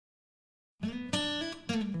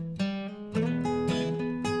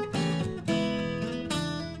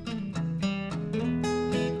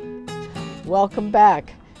Welcome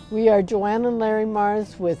back. We are Joanne and Larry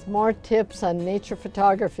Mars with more tips on nature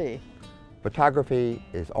photography. Photography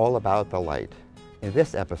is all about the light. In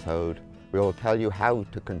this episode, we will tell you how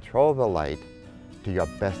to control the light to your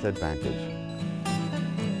best advantage.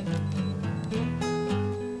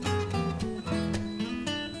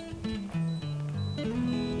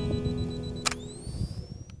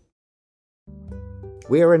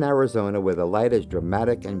 We are in Arizona where the light is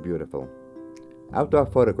dramatic and beautiful. Outdoor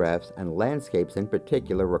photographs and landscapes in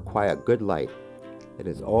particular require good light. It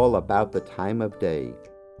is all about the time of day.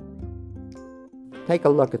 Take a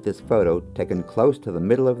look at this photo taken close to the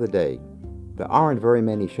middle of the day. There aren't very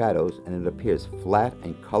many shadows and it appears flat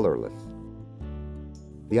and colorless.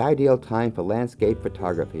 The ideal time for landscape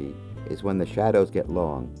photography is when the shadows get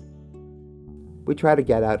long. We try to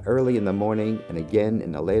get out early in the morning and again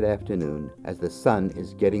in the late afternoon as the sun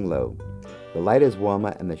is getting low. The light is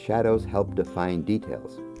warmer and the shadows help define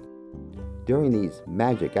details. During these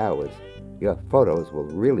magic hours, your photos will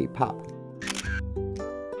really pop.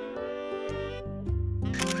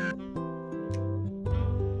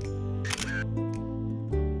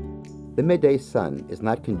 The midday sun is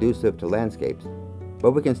not conducive to landscapes,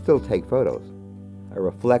 but we can still take photos. A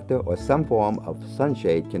reflector or some form of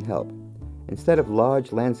sunshade can help. Instead of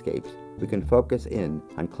large landscapes, we can focus in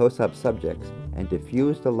on close-up subjects and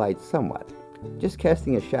diffuse the light somewhat. Just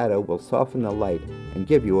casting a shadow will soften the light and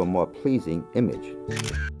give you a more pleasing image.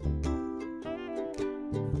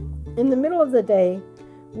 In the middle of the day,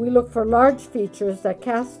 we look for large features that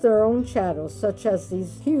cast their own shadows, such as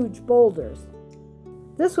these huge boulders.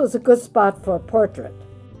 This was a good spot for a portrait.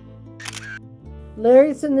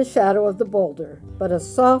 Larry's in the shadow of the boulder, but a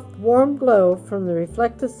soft, warm glow from the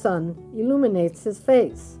reflected sun illuminates his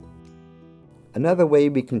face. Another way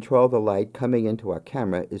we control the light coming into our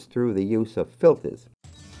camera is through the use of filters.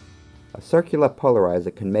 A circular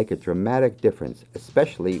polarizer can make a dramatic difference,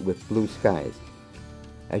 especially with blue skies.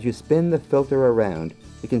 As you spin the filter around,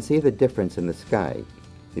 you can see the difference in the sky.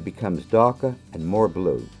 It becomes darker and more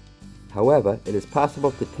blue. However, it is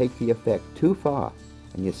possible to take the effect too far,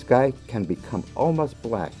 and your sky can become almost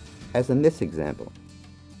black, as in this example.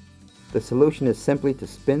 The solution is simply to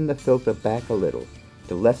spin the filter back a little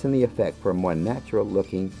to lessen the effect for a more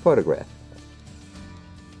natural-looking photograph.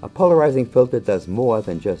 A polarizing filter does more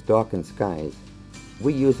than just darken skies.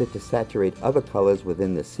 We use it to saturate other colors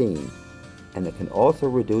within the scene, and it can also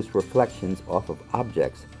reduce reflections off of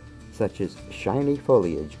objects such as shiny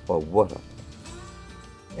foliage or water.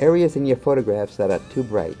 Areas in your photographs that are too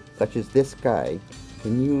bright, such as this sky,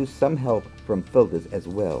 can use some help from filters as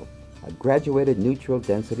well. A graduated neutral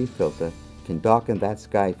density filter can darken that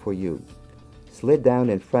sky for you. Slid down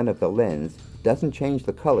in front of the lens doesn't change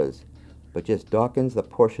the colors, but just darkens the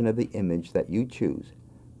portion of the image that you choose,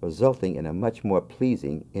 resulting in a much more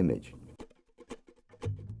pleasing image.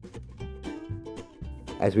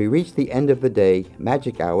 As we reach the end of the day,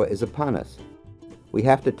 magic hour is upon us. We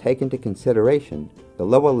have to take into consideration the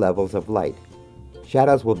lower levels of light.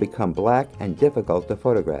 Shadows will become black and difficult to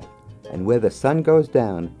photograph, and where the sun goes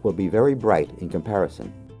down will be very bright in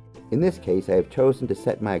comparison. In this case, I have chosen to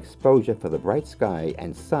set my exposure for the bright sky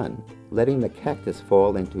and sun, letting the cactus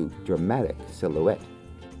fall into dramatic silhouette.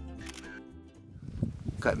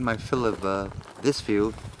 Gotten my fill of this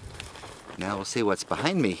view. Now we'll see what's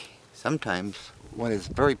behind me. Sometimes one is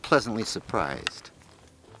very pleasantly surprised.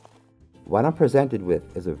 What I'm presented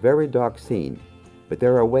with is a very dark scene, but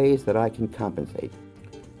there are ways that I can compensate.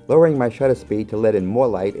 Lowering my shutter speed to let in more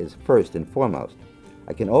light is first and foremost.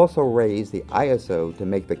 I can also raise the ISO to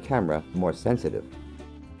make the camera more sensitive.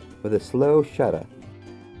 With a slow shutter,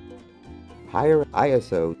 higher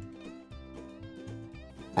ISO,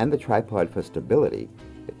 and the tripod for stability,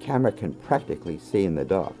 the camera can practically see in the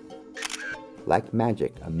dark. Like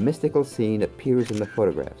magic, a mystical scene appears in the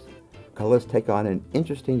photographs. Colors take on an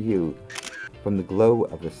interesting hue from the glow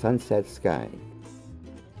of the sunset sky.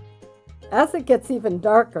 As it gets even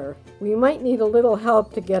darker, we might need a little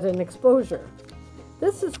help to get an exposure.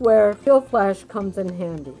 This is where fill flash comes in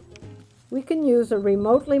handy. We can use a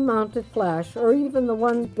remotely mounted flash or even the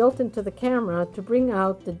one built into the camera to bring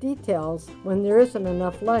out the details when there isn't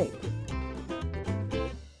enough light.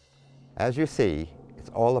 As you see, it's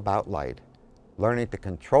all about light. Learning to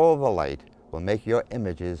control the light will make your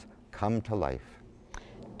images come to life.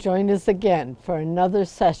 Join us again for another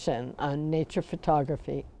session on nature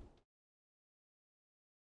photography.